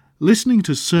Listening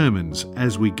to sermons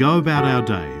as we go about our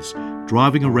days,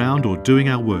 driving around or doing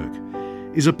our work,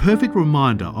 is a perfect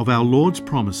reminder of our Lord's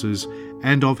promises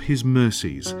and of His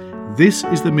mercies. This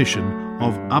is the mission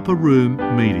of Upper Room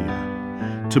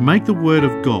Media, to make the Word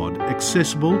of God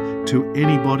accessible to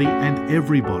anybody and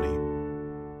everybody.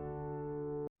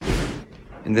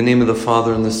 In the name of the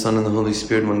Father, and the Son, and the Holy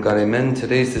Spirit, one God, amen.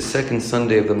 Today is the second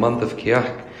Sunday of the month of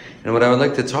Kiah. And what I would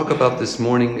like to talk about this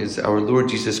morning is our Lord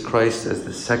Jesus Christ as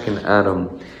the second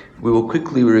Adam. We will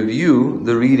quickly review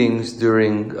the readings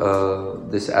during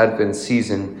this Advent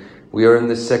season. We are in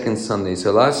the second Sunday.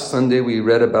 So last Sunday we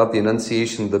read about the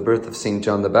Annunciation of the birth of St.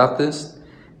 John the Baptist.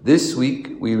 This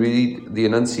week we read the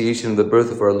Annunciation of the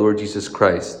birth of our Lord Jesus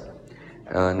Christ.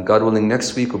 And God willing,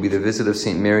 next week will be the visit of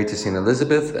St. Mary to St.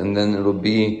 Elizabeth, and then it will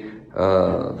be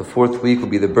the fourth week will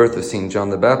be the birth of St.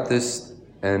 John the Baptist,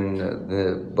 and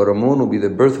the Baramon will be the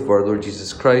birth of our Lord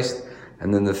Jesus Christ,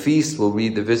 and then the feast will be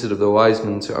the visit of the wise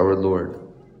men to our Lord.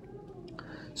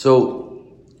 So,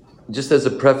 just as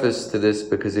a preface to this,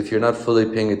 because if you're not fully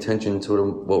paying attention to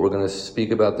what we're going to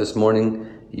speak about this morning,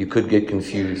 you could get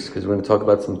confused, because we're going to talk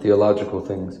about some theological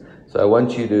things. So I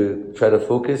want you to try to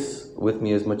focus with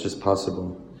me as much as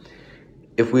possible.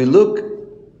 If we look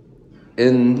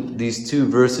in these two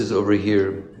verses over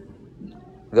here,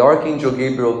 the Archangel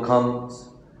Gabriel comes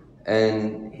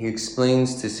and he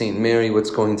explains to St. Mary what's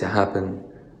going to happen,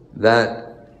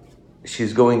 that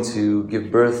she's going to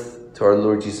give birth to our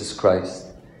Lord Jesus Christ.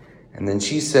 And then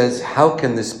she says, "How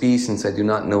can this be, since I do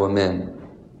not know a man?"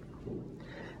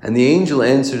 And the angel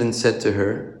answered and said to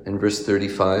her, in verse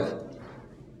 35,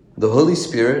 "The Holy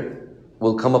Spirit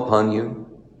will come upon you,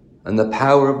 and the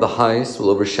power of the highest will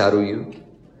overshadow you.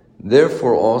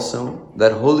 Therefore also,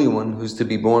 that Holy One who's to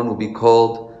be born will be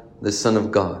called the Son of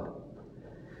God."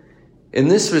 In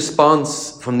this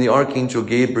response from the Archangel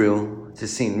Gabriel to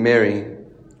St. Mary,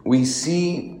 we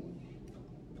see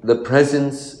the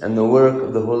presence and the work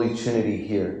of the Holy Trinity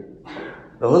here.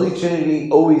 The Holy Trinity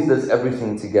always does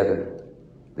everything together.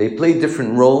 They play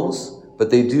different roles, but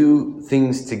they do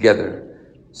things together.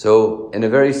 So, in a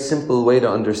very simple way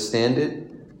to understand it,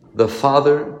 the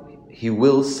Father, He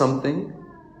wills something,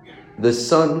 the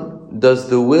Son does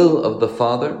the will of the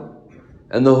Father,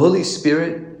 and the Holy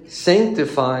Spirit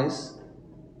sanctifies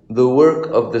the work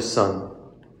of the Son.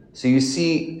 So you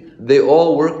see, they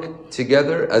all work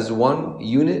together as one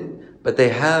unit, but they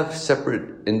have separate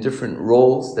and different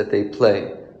roles that they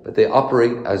play, but they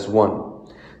operate as one.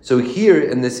 So here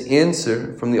in this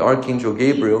answer from the Archangel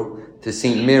Gabriel to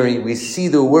St. Mary, we see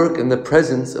the work and the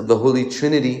presence of the Holy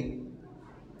Trinity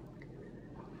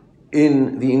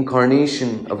in the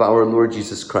incarnation of our Lord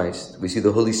Jesus Christ. We see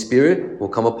the Holy Spirit will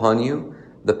come upon you.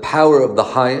 The power of the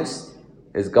highest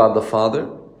is God the Father.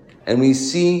 And we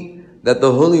see that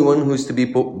the Holy One who is to be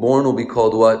born will be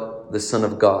called what? The Son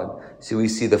of God. So we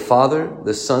see the Father,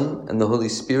 the Son, and the Holy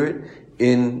Spirit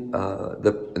in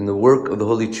the work of the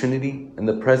Holy Trinity, in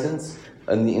the presence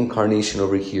and the incarnation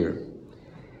over here.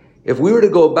 If we were to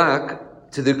go back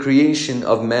to the creation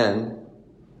of man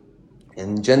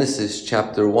in Genesis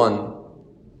chapter 1,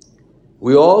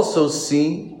 we also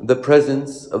see the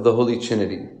presence of the Holy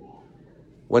Trinity.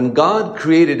 When God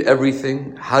created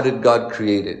everything, how did God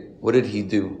create it? What did He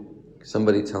do?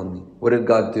 Somebody tell me. What did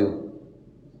God do?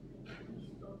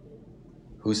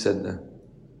 Who said that?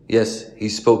 Yes, He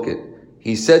spoke it.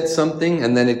 He said something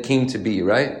and then it came to be,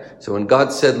 right? So when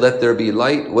God said, "Let there be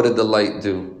light," what did the light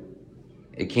do?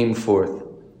 It came forth.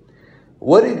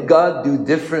 What did God do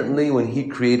differently when He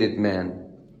created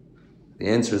man? The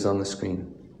answer is on the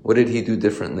screen. What did He do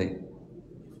differently?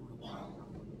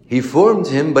 He formed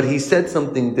him, but He said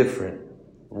something different.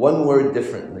 One word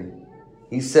differently.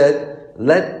 He said,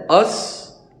 "Let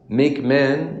us make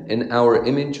man in our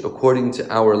image according to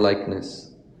our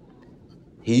likeness."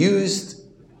 He used,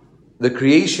 the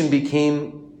creation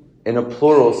became in a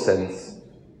plural sense.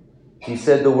 He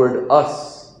said the word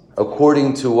 "us,"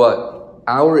 according to what?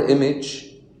 Our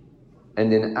image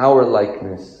and in our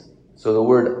likeness. So the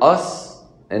word "us"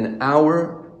 and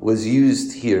 "our" was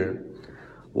used here.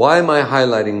 Why am I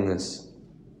highlighting this?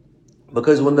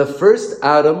 Because when the first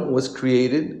Adam was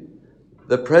created,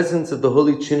 the presence of the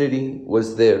Holy Trinity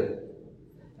was there.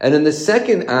 And in the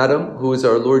second Adam, who is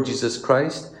our Lord Jesus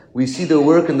Christ, we see the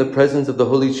work and the presence of the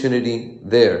Holy Trinity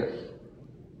there.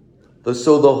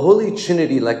 So the Holy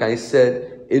Trinity, like I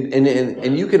said,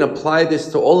 and you can apply this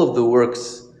to all of the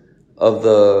works of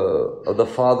the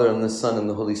Father and the Son and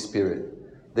the Holy Spirit.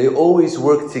 They always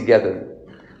work together.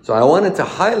 So I wanted to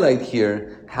highlight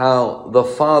here how the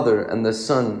Father and the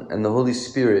Son and the Holy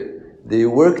Spirit, they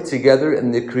work together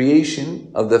in the creation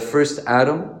of the first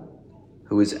Adam,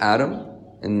 who is Adam,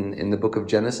 in the book of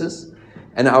Genesis.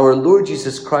 And our Lord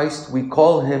Jesus Christ, we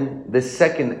call him the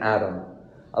second Adam.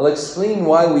 I'll explain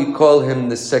why we call him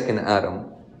the second Adam.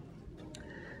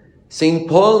 St.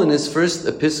 Paul in his first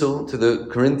epistle to the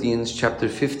Corinthians, chapter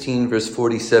 15, verse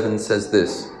 47 says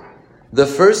this: the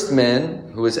first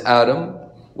man, who is Adam,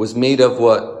 was made of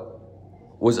what?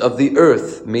 Was of the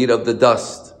earth, made of the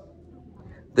dust.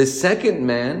 The second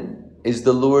man is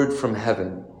the Lord from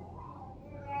heaven.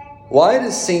 Why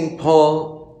does St.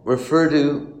 Paul refer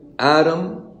to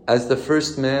Adam as the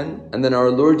first man and then our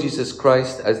Lord Jesus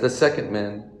Christ as the second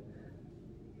man?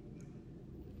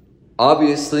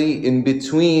 Obviously, in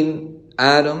between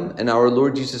Adam and our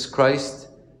Lord Jesus Christ,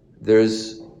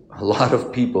 there's a lot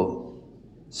of people.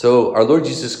 So our Lord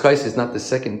Jesus Christ is not the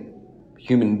second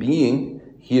human being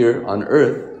here on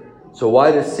earth. So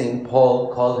why does St.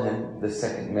 Paul call him the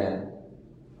second man?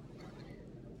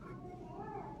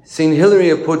 St. Hilary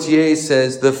of Poitiers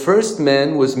says, the first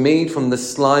man was made from the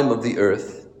slime of the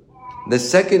earth. The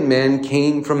second man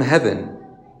came from heaven.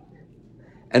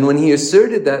 And when he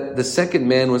asserted that the second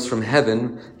man was from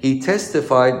heaven, he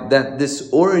testified that this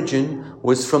origin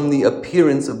was from the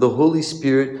appearance of the Holy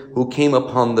Spirit who came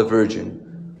upon the Virgin.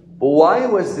 But why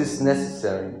was this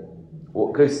necessary?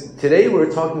 Well, because today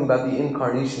we're talking about the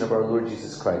incarnation of our Lord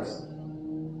Jesus Christ.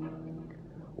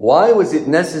 Why was it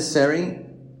necessary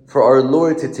for our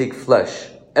Lord to take flesh?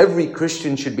 Every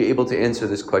Christian should be able to answer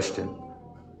this question.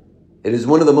 It is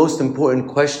one of the most important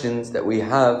questions that we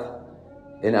have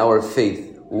in our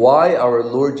faith. Why our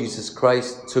Lord Jesus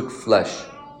Christ took flesh?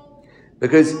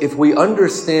 Because if we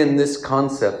understand this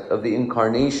concept of the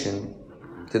incarnation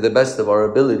to the best of our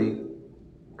ability,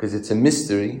 because it's a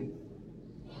mystery,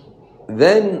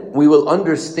 then we will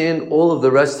understand all of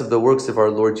the rest of the works of our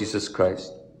Lord Jesus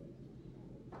Christ.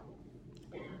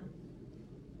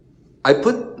 I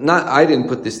didn't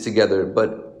put this together,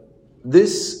 but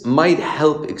this might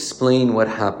help explain what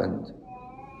happened.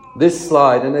 This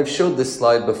slide, and I've showed this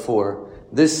slide before,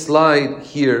 this slide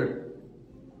here,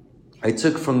 I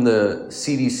took from the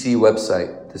CDC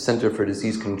website, the Center for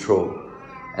Disease Control,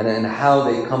 and how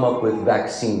they come up with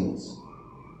vaccines,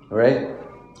 all right?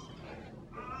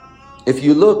 If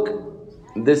you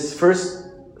look, this first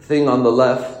thing on the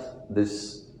left,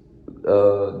 this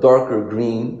darker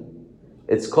green,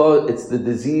 it's the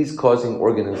disease-causing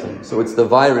organism. So it's the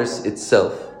virus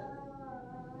itself.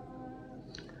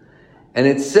 And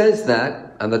it says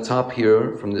that, on the top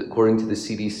here, according to the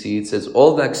CDC, it says,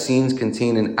 all vaccines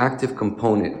contain an active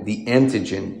component, the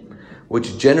antigen,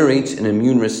 which generates an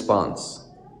immune response.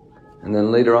 And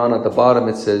then later on at the bottom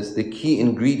it says, the key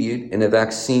ingredient in a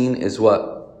vaccine is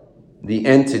what? The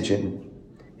antigen.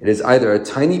 It is either a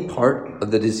tiny part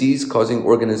of the disease-causing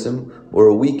organism or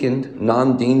a weakened,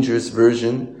 non-dangerous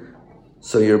version,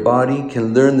 so your body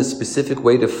can learn the specific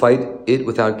way to fight it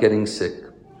without getting sick.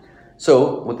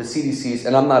 So, what the CDC is,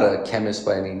 and I'm not a chemist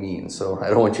by any means, so I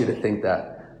don't want you to think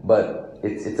that, but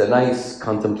it's a nice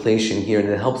contemplation here, and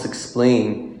it helps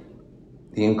explain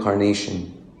the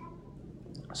incarnation.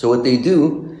 So what they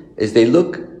do is they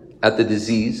look at the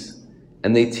disease,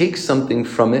 and they take something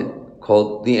from it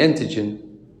called the antigen.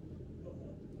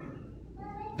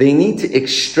 They need to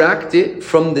extract it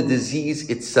from the disease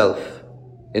itself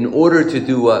in order to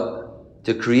do what?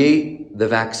 To create the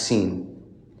vaccine.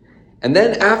 And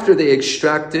then after they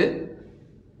extract it,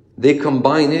 they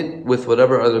combine it with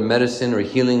whatever other medicine or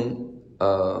healing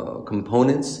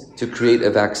components to create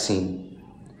a vaccine.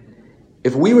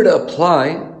 If we were to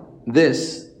apply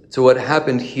this to what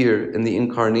happened here in the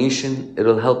incarnation,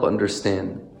 it'll help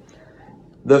understand.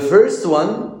 The first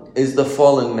one is the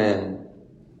fallen man.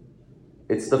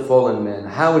 It's the fallen man.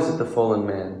 How is it the fallen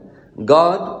man?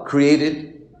 God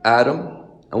created Adam,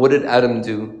 and what did Adam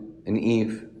do and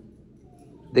Eve?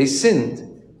 They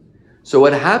sinned. So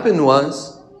what happened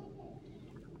was,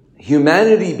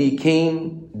 humanity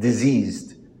became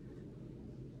diseased.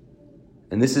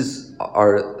 And this is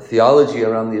our theology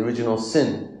around the original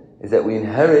sin, is that we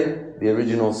inherit the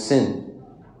original sin.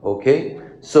 Okay?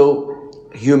 So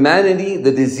humanity,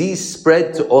 the disease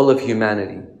spread to all of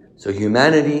humanity. So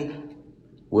humanity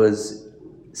was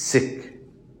sick.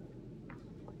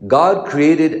 God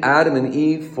created Adam and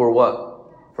Eve for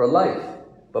what? For life.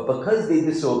 But because they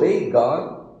disobeyed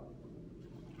God,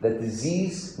 the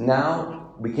disease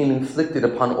now became inflicted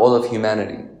upon all of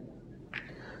humanity.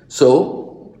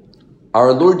 So,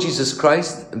 our Lord Jesus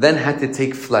Christ then had to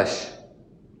take flesh.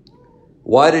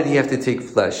 Why did he have to take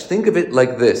flesh? Think of it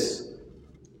like this.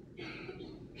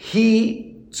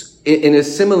 He, in a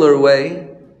similar way,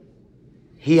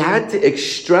 he had to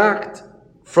extract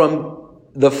from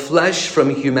the flesh from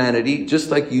humanity,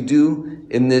 just like you do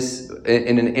in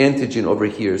an antigen over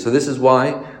here. So this is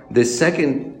why this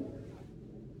second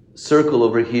circle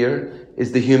over here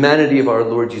is the humanity of our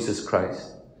Lord Jesus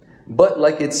Christ. But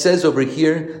like it says over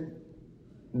here,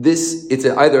 it's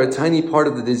either a tiny part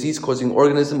of the disease-causing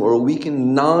organism or a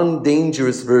weakened,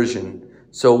 non-dangerous version.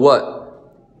 So what?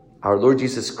 Our Lord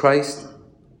Jesus Christ,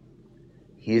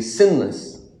 He is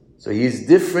sinless. So He is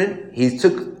different. He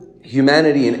took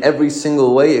humanity in every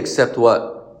single way except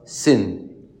what? Sin.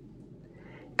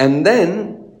 And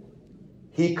then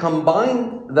He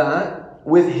combined that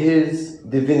with His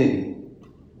divinity.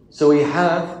 So we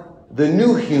have the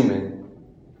new human,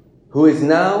 who is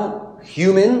now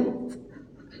human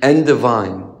and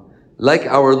divine, like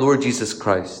our Lord Jesus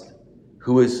Christ,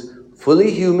 who is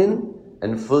fully human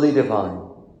and fully divine.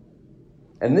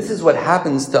 And this is what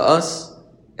happens to us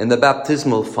in the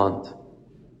baptismal font.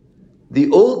 The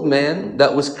old man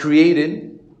that was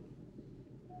created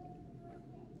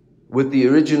with the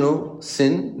original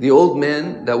sin, the old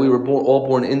man that we were all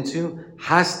born into,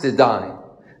 has to die.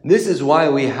 This is why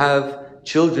we have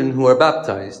children who are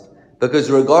baptized, because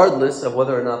regardless of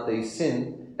whether or not they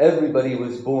sin, everybody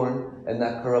was born in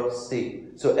that corrupt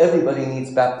state. So everybody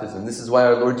needs baptism. This is why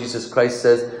our Lord Jesus Christ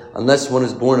says, unless one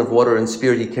is born of water and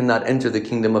spirit, he cannot enter the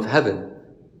kingdom of heaven.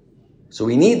 So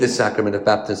we need the sacrament of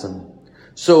baptism.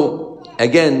 So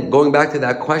again, going back to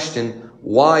that question,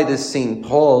 why does St.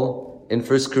 Paul in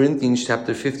 1 Corinthians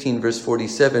chapter 15 verse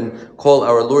 47 call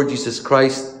our Lord Jesus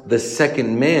Christ the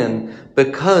second man?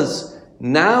 Because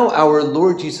now our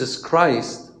Lord Jesus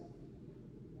Christ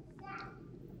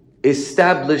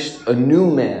established a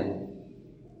new man,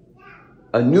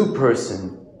 a new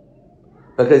person.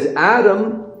 Because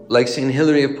Adam, like St.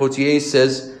 Hilary of Poitiers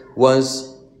says,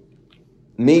 was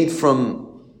made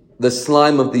from the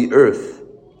slime of the earth.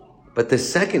 But the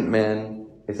second man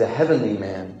is a heavenly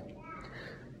man.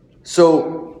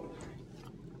 So,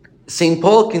 St.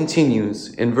 Paul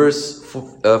continues in verse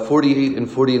 48 and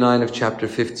 49 of chapter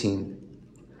 15.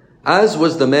 As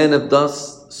was the man of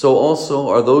dust, so also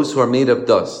are those who are made of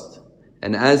dust.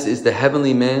 And as is the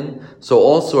heavenly man, so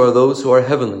also are those who are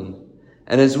heavenly.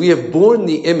 And as we have borne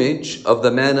the image of the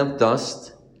man of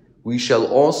dust, we shall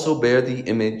also bear the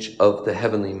image of the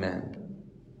heavenly man.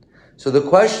 So the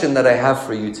question that I have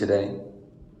for you today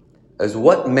is,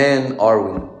 what man are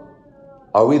we?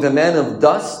 Are we the man of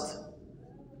dust?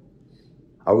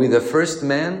 Are we the first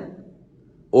man?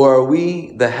 Or are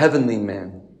we the heavenly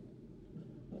man?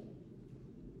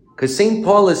 Because St.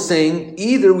 Paul is saying,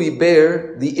 either we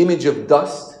bear the image of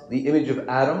dust, the image of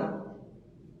Adam,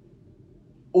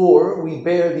 or we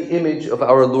bear the image of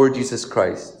our Lord Jesus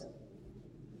Christ.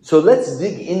 So let's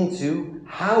dig into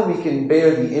how we can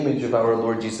bear the image of our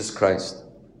Lord Jesus Christ.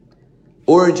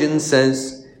 Origen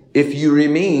says, if you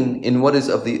remain in what is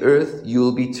of the earth, you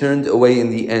will be turned away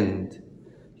in the end.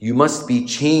 You must be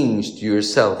changed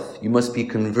yourself. You must be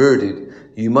converted.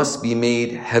 You must be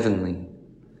made heavenly.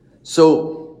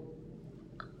 So,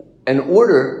 in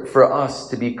order for us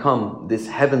to become this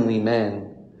heavenly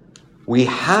man, we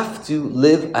have to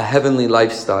live a heavenly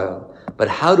lifestyle. But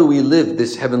how do we live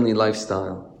this heavenly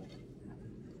lifestyle?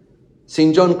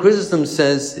 St. John Chrysostom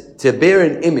says, to bear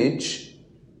an image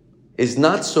is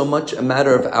not so much a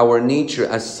matter of our nature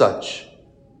as such.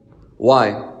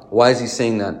 Why? Why is he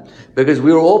saying that? Because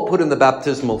we were all put in the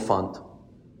baptismal font.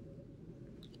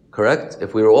 Correct?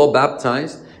 If we were all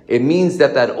baptized, it means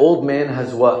that that old man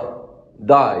has what?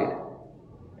 Died.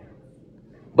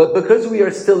 But because we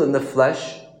are still in the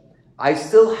flesh, I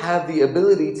still have the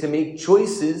ability to make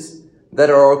choices that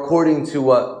are according to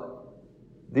what?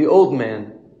 The old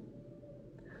man.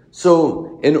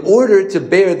 So, in order to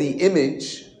bear the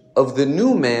image of the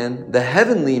new man, the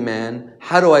heavenly man,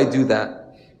 how do I do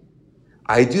that?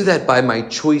 I do that by my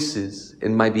choices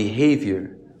and my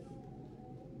behavior.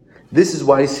 This is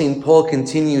why St. Paul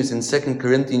continues in 2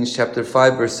 Corinthians chapter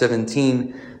 5 verse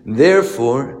 17,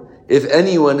 therefore, if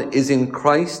anyone is in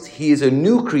Christ, he is a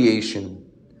new creation.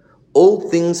 Old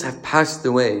things have passed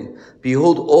away.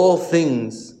 Behold, all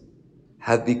things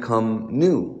have become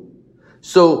new.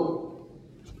 So,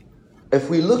 if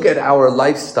we look at our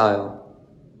lifestyle,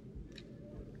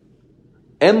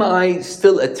 am I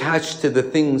still attached to the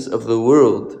things of the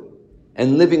world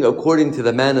and living according to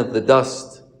the man of the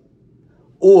dust?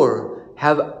 Or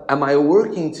am I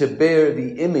working to bear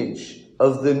the image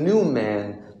of the new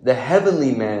man, the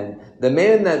heavenly man, the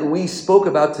man that we spoke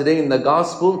about today in the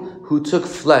gospel, who took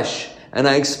flesh? And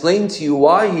I explained to you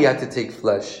why he had to take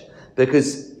flesh.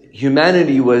 Because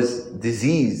humanity was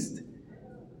diseased.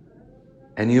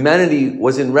 And humanity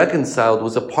wasn't reconciled,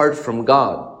 was apart from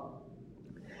God.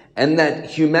 And that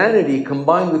humanity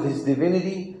combined with his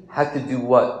divinity had to do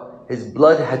what? his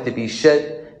blood had to be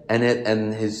shed,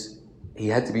 and he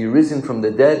had to be risen from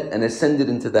the dead and ascended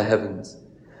into the heavens.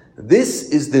 This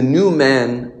is the new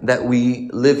man that we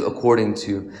live according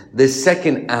to, the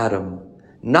second Adam,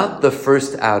 not the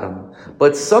first Adam.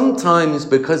 But sometimes,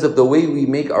 because of the way we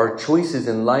make our choices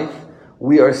in life,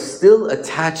 we are still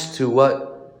attached to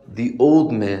what? The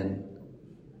old man,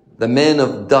 the man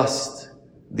of dust,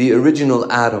 the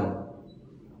original Adam.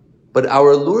 But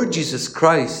our Lord Jesus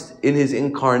Christ, in His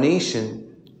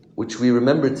incarnation, which we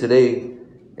remember today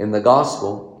in the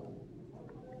gospel,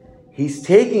 He's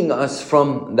taking us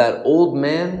from that old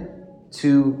man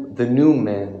to the new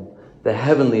man, the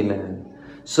heavenly man.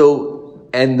 So,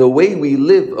 and the way we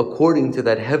live according to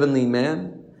that heavenly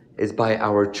man is by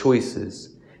our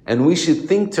choices. And we should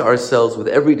think to ourselves with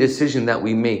every decision that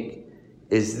we make,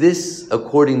 is this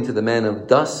according to the man of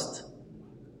dust,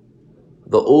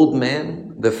 the old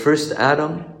man, the first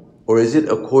Adam, or is it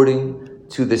according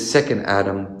to the second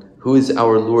Adam, who is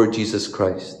our Lord Jesus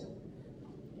Christ?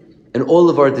 In all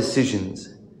of our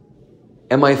decisions,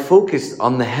 am I focused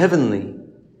on the heavenly,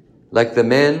 like the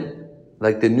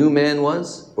new man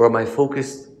was, or am I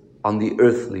focused on the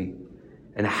earthly,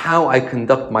 and how I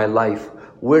conduct my life,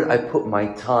 where I put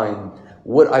my time,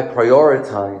 what I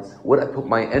prioritize, what I put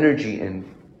my energy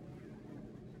in?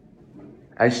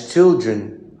 As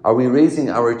children, are we raising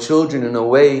our children in a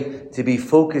way to be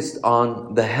focused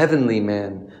on the heavenly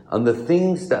man, on the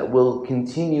things that will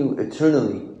continue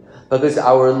eternally? Because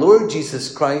our Lord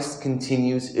Jesus Christ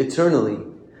continues eternally.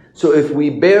 So if we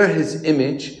bear His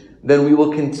image, then we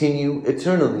will continue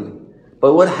eternally.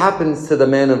 But what happens to the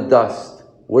man of dust?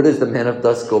 Where does the man of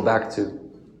dust go back to?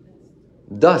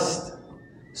 Dust.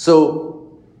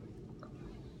 So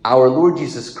our Lord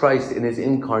Jesus Christ in His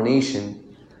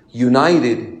incarnation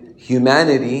united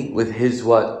humanity with His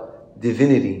what?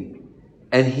 Divinity.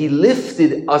 And He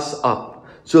lifted us up.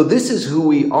 So this is who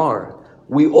we are.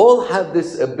 We all have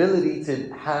this ability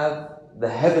to have the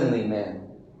heavenly man,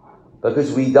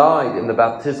 because we died in the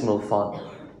baptismal font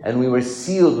and we were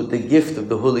sealed with the gift of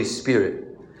the Holy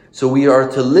Spirit. So we are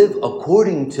to live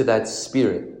according to that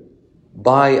Spirit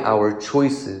by our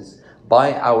choices,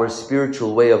 by our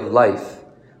spiritual way of life.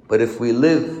 But if we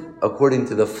live according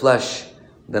to the flesh,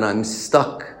 then I'm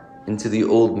stuck into the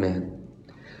old man.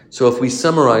 So if we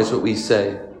summarize what we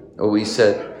said,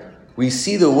 we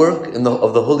see the work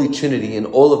of the Holy Trinity in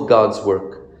all of God's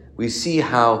work. We see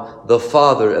how the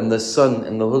Father and the Son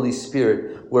and the Holy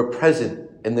Spirit were present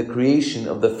in the creation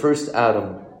of the first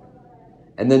Adam.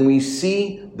 And then we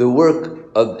see the work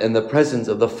and the presence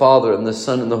of the Father and the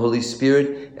Son and the Holy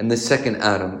Spirit in the second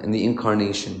Adam, in the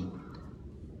incarnation.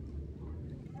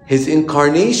 His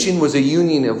incarnation was a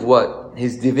union of what?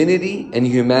 His divinity and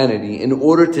humanity, in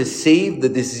order to save the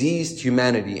diseased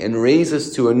humanity and raise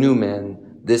us to a new man,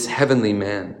 this heavenly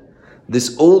man.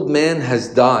 This old man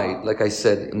has died, like I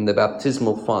said, in the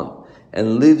baptismal font,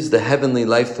 and lives the heavenly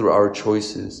life through our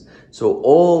choices. So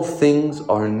all things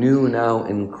are new now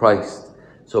in Christ.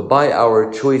 So by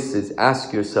our choices,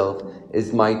 ask yourself,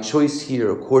 is my choice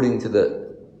here according to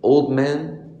the old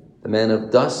man, the man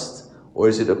of dust, or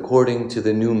is it according to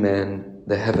the new man,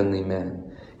 the heavenly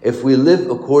man? If we live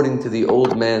according to the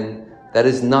old man, that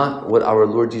is not what our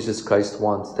Lord Jesus Christ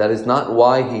wants. That is not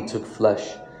why He took flesh.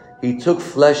 He took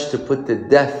flesh to put to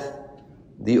death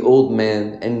the old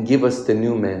man and give us the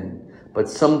new man. But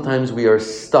sometimes we are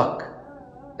stuck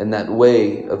in that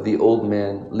way of the old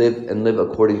man, live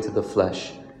according to the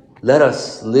flesh. Let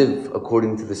us live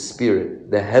according to the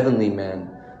Spirit, the heavenly man,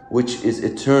 which is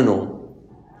eternal,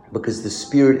 because the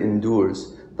Spirit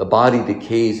endures. The body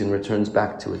decays and returns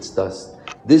back to its dust.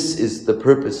 This is the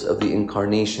purpose of the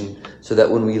incarnation, so that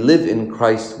when we live in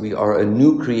Christ, we are a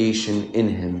new creation in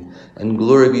Him. And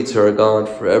glory be to our God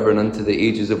forever and unto the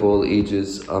ages of all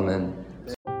ages. Amen.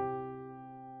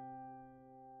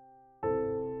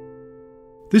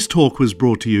 This talk was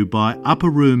brought to you by Upper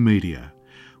Room Media.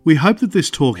 We hope that this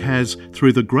talk has,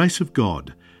 through the grace of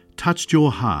God, touched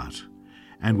your heart.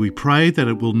 And we pray that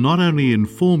it will not only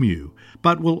inform you,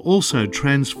 but will also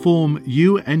transform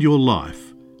you and your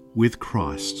life with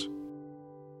Christ.